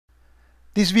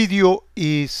This video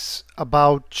is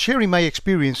about sharing my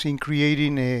experience in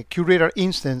creating a QRadar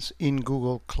instance in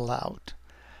Google Cloud.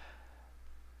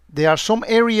 There are some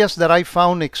areas that I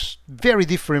found very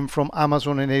different from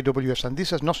Amazon and AWS, and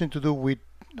this has nothing to do with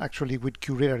actually with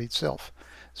QRadar itself.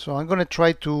 So I'm going to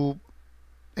try to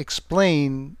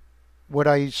explain what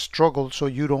I struggled so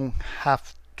you don't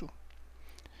have to.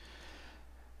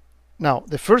 Now,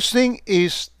 the first thing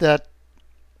is that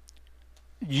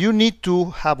you need to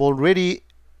have already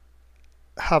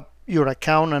have your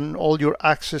account and all your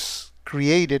access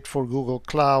created for Google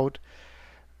Cloud.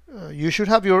 You should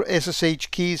have your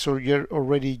SSH keys or you're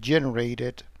already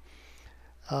generated.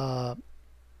 You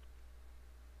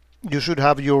should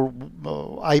have your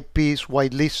IPs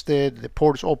whitelisted, the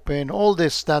ports open, all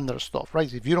this standard stuff,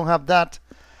 right? If you don't have that,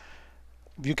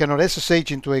 if you cannot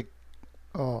SSH into a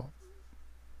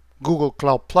Google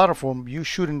Cloud platform, you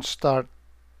shouldn't start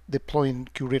deploying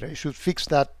QRadar. You should fix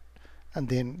that and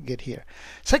then get here.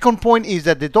 Second point is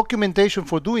that the documentation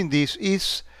for doing this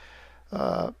is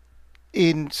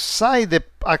inside the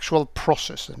actual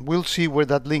process, and we'll see where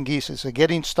that link is. It's a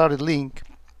getting started link,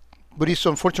 but it's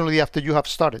unfortunately after you have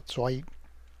started. So I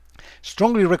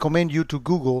strongly recommend you to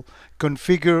Google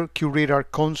configure QRadar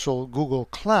console Google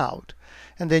Cloud,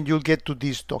 and then you'll get to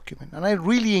this document. And I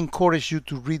really encourage you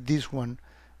to read this one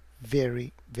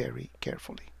very, very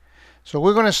carefully. So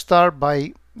we're going to start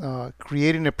by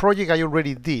creating a project. I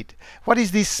already did. What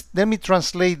is this? Let me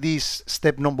translate this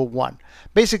step number one.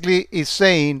 Basically, it's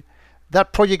saying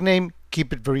that project name,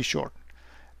 keep it very short,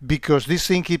 because this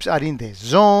thing keeps adding the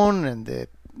zone and the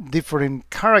different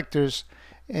characters.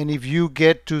 And if you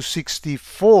get to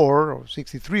 64 or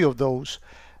 63 of those,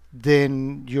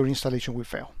 then your installation will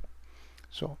fail.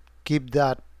 So keep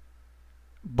that,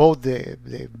 both the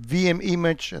VM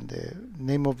image and the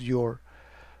name of your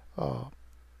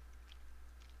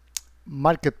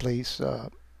marketplace,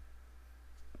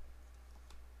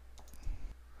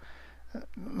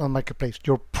 not marketplace,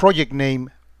 your project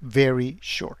name very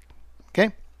short.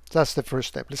 Okay, that's the first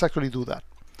step. Let's actually do that.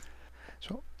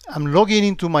 So I'm logging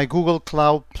into my Google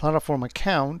Cloud Platform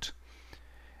account,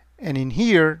 and in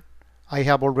here I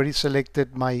have already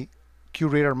selected my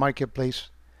QRadar marketplace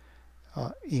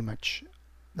image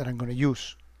that I'm going to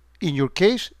use. In your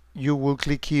case, you will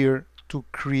click here to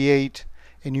create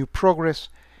a new progress,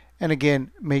 and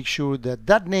again make sure that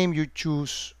that name you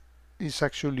choose is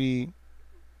actually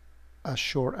as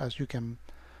short as you can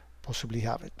possibly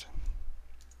have it.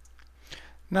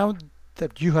 Now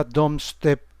that you have done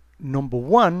step number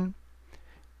one,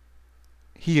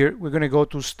 here we're going to go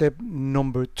to step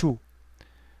number two.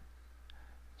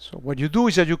 So what you do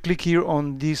is that you click here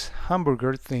on this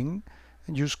hamburger thing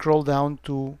and you scroll down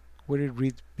to where it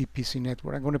reads VPC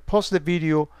network. I'm going to pause the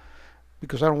video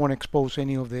because I don't want to expose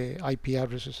any of the IP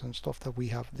addresses and stuff that we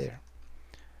have there.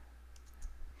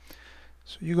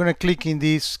 So you're going to click in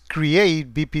this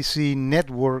create VPC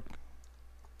network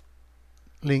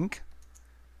link.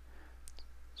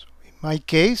 So in my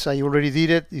case, I already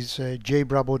did it. It's a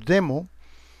JBravo demo,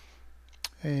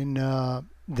 and the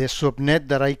subnet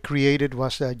that I created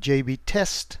was a JB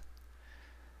test.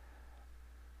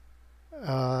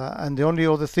 And the only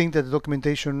other thing that the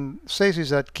documentation says is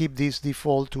that keep this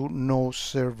default to no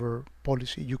server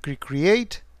policy. You click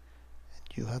create,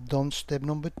 and you have done step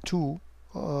number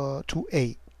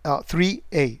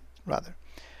 3A rather.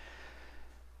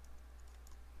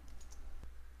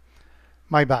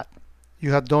 My bad.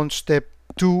 You have done step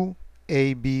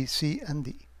 2A, B, C, and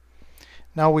D.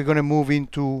 Now we're going to move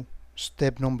into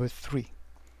step number 3.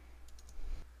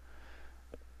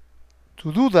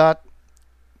 To do that,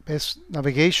 best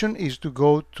navigation is to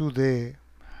go to the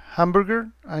hamburger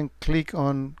and click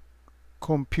on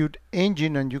compute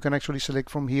engine, and you can actually select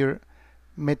from here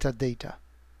metadata.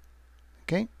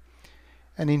 Okay,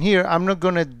 and in here I'm not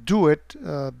going to do it,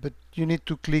 but you need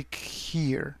to click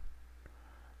here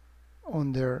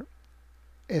on their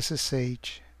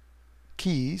SSH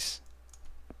keys.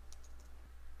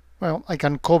 Well, I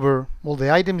can cover all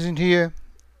the items in here.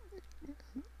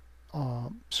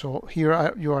 So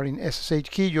here you are in SSH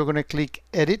key. You're going to click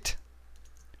edit.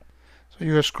 So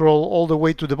you scroll all the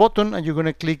way to the bottom, and you're going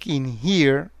to click in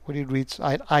here where it reads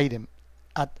add item.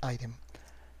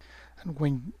 And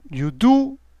when you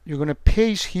do, you're going to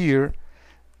paste here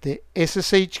the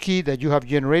SSH key that you have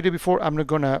generated before. I'm not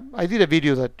going to, I did a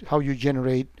video that how you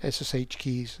generate SSH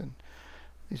keys, and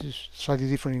this is slightly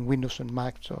different in Windows and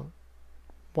Mac. So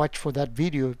watch for that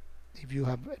video if you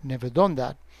have never done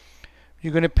that.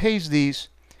 You're going to paste these,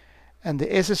 and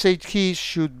the SSH keys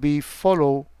should be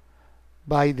followed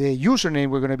by the username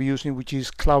we're going to be using, which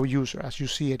is cloud user, as you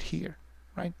see it here,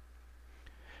 right?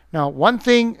 Now, one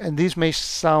thing, and this may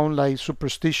sound like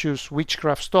superstitious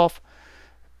witchcraft stuff,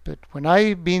 but when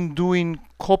I've been doing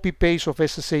copy paste of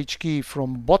SSH key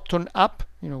from button up,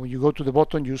 when you go to the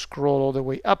button, you scroll all the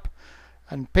way up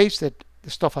and paste it, the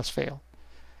stuff has failed.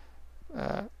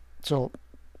 So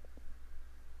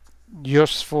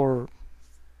just for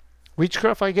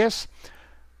witchcraft, I guess,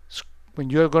 when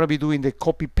you're going to be doing the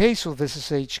copy paste of the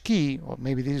SSH key, or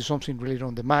maybe this is something related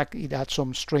on the Mac, it adds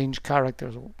some strange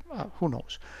characters, who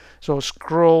knows. So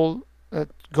scroll,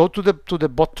 go to the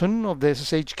button of the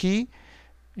SSH key,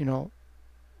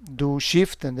 do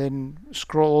shift and then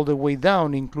scroll all the way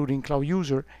down, including cloud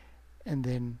user, and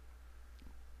then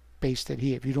paste it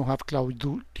here. If you don't have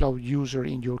cloud user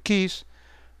in your keys,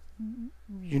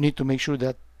 you need to make sure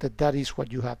that is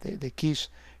what you have. The keys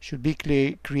should be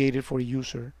created for a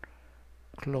user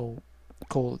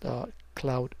called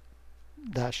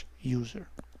cloud-user.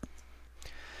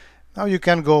 Now you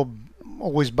can go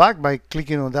always back by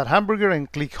clicking on that hamburger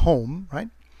and click home, right?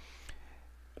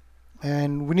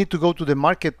 And we need to go to the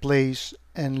marketplace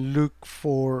and look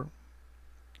for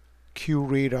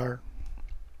QRadar.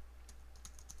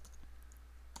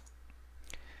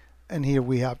 And here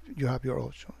you have your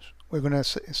options. We're going to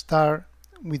start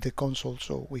with the console,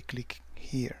 so we click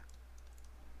here.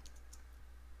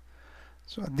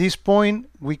 So at this point,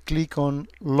 we click on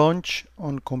Launch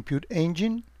on Compute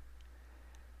Engine.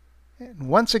 And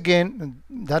once again,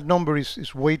 that number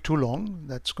is way too long.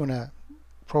 That's going to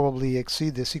probably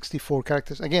exceed the 64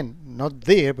 characters. Again, not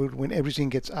there, but when everything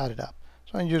gets added up.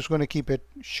 So I'm just going to keep it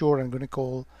short. I'm going to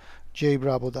call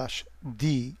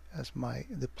jbravo-d as my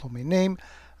deployment name.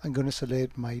 I'm going to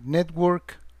select my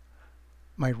network,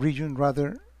 my region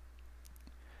rather,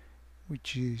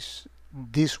 which is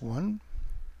this one.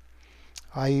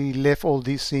 I left all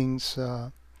these things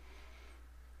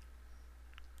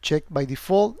checked by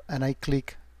default, and I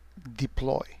click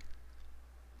deploy.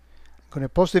 I'm going to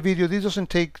pause the video. This doesn't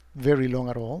take very long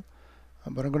at all,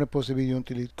 but I'm going to pause the video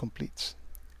until it completes.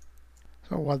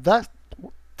 So while that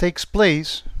takes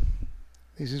place,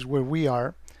 this is where we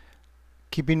are.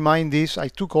 Keep in mind this, I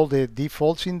took all the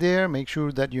defaults in there. Make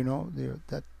sure that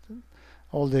that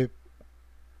all the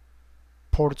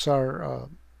ports are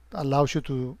allows you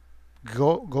to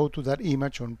go to that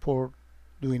image on port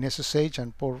doing SSH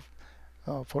and port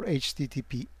for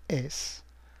HTTPS,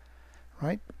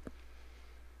 right?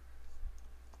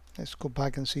 Let's go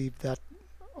back and see if that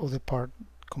other part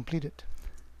completed.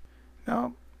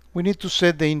 Now we need to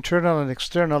set the internal and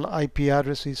external IP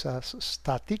addresses as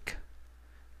static.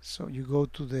 So you go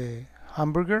to the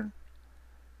hamburger,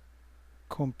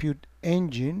 compute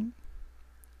engine,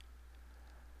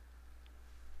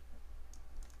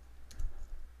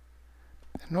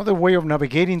 another way of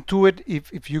navigating to it,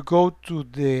 if you go to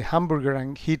the hamburger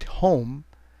and hit home,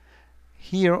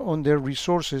 here on the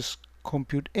resources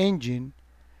compute engine,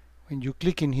 when you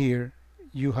click in here,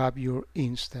 you have your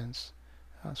instance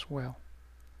as well.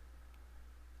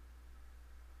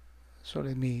 So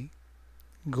let me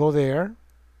go there.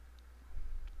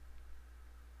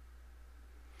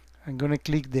 I'm going to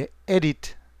click the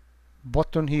edit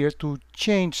button here to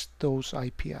change those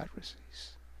IP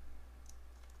addresses.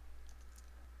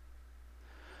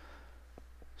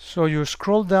 So you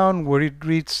scroll down where it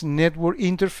reads network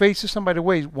interfaces, and by the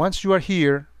way, once you are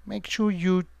here, make sure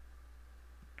you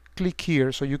click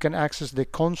here so you can access the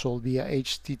console via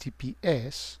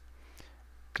HTTPS.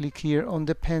 Click here on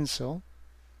the pencil,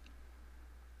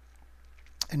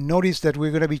 and notice that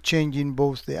we're going to be changing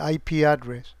both the IP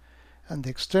address and the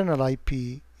external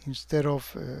IP. Instead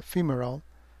of ephemeral,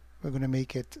 we're going to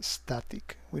make it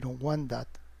static. We don't want that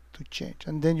to change.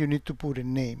 And then you need to put a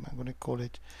name. I'm going to call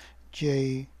it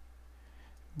JB-D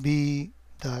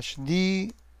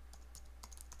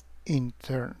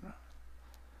intern.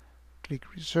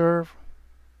 Click reserve.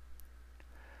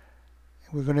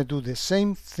 And we're going to do the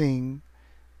same thing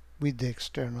with the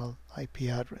external IP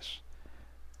address.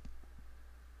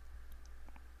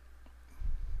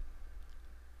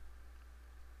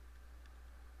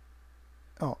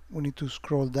 Oh, we need to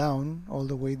scroll down all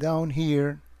the way down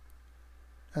here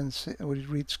and see where it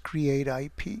reads create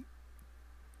IP.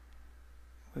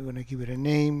 We're going to give it a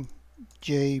name,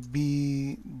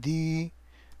 JBD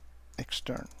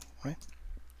extern, right?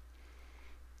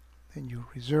 Then you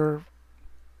reserve,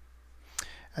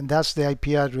 and that's the IP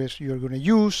address you're going to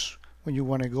use when you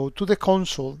want to go to the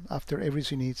console after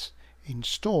everything is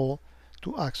installed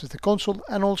to access the console,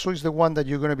 and also is the one that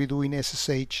you're going to be doing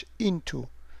SSH into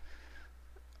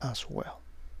as well.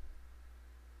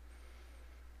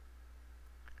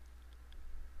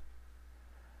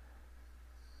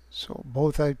 So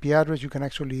both IP address, you can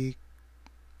actually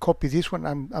copy this one.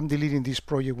 I'm deleting this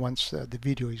project once the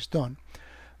video is done,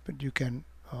 but you can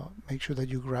make sure that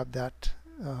you grab that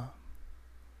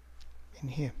in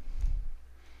here.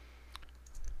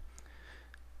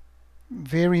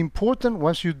 Very important,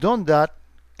 once you've done that,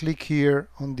 click here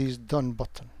on this done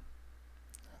button.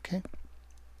 Okay,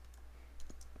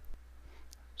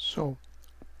 so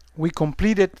we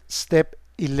completed step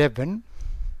 11,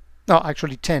 no,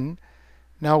 actually 10.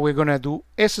 Now we're going to do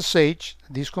SSH,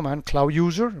 this command, cloud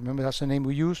user, remember that's the name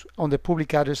we use, on the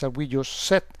public address that we just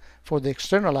set for the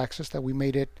external access that we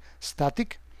made it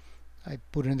static. I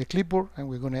put it in the clipboard and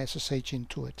we're going to SSH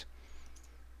into it.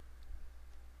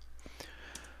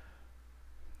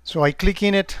 So I click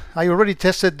in it. I already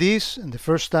tested this, and the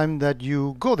first time that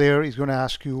you go there, it's going to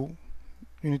ask you,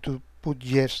 you need to put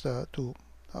yes to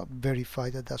verify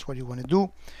that that's what you want to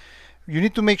do. You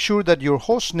need to make sure that your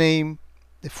host name,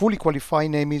 the fully qualified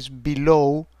name, is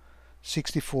below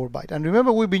 64 bytes. And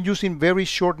remember, we've been using very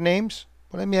short names.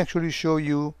 But let me actually show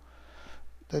you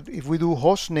that if we do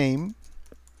host name,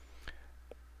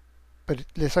 but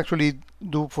let's actually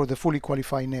do for the fully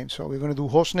qualified name. So we're going to do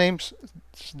host names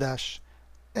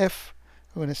 -F.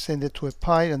 We're going to send it to a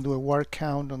pipe and do a word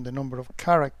count on the number of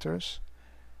characters.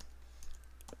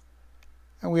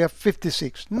 And we have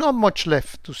 56. Not much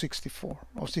left to 64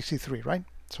 or 63, right?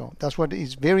 So that's what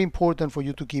is very important for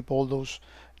you to keep all those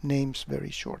names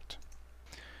very short.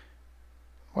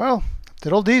 Well,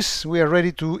 after all this, we are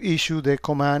ready to issue the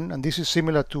command, and this is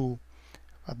similar to,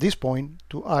 at this point,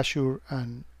 to Azure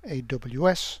and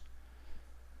AWS.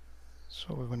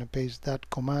 So we're going to paste that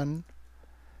command.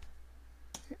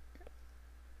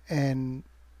 And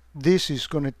this is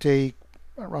going to take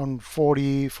around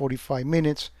 40-45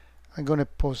 minutes. I'm going to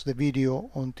pause the video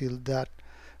until that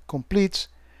completes,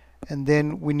 and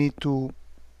then we need to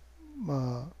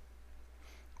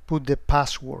put the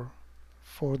password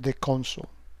for the console.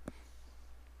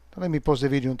 Let me pause the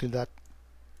video until that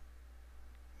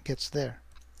gets there.